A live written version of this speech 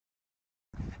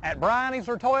At Bryan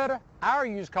Easler Toyota, our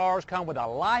used cars come with a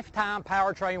lifetime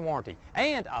powertrain warranty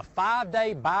and a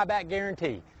 5-day buyback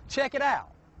guarantee. Check it out.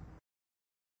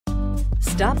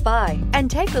 Stop by and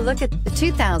take a look at the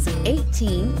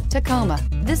 2018 Tacoma.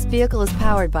 This vehicle is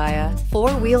powered by a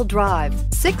 4-wheel drive,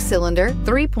 6-cylinder,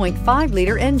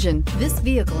 3.5-liter engine. This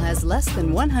vehicle has less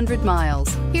than 100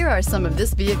 miles. Here are some of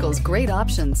this vehicle's great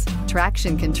options: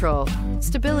 traction control,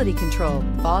 stability control,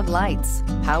 fog lights,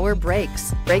 power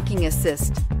brakes, braking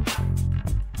assist.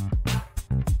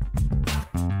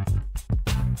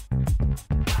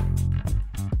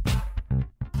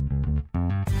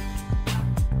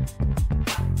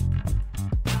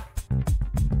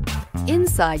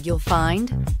 Inside you'll find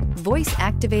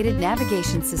voice-activated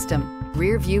navigation system,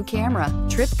 rear view camera,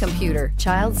 trip computer,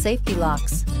 child safety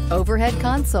locks, overhead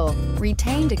console,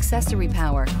 retained accessory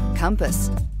power,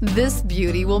 compass. This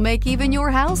beauty will make even your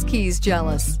house keys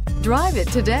jealous. Drive it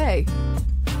today.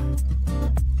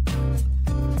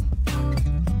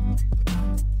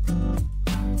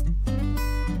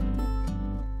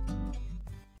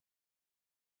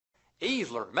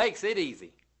 Easler makes it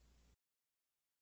easy.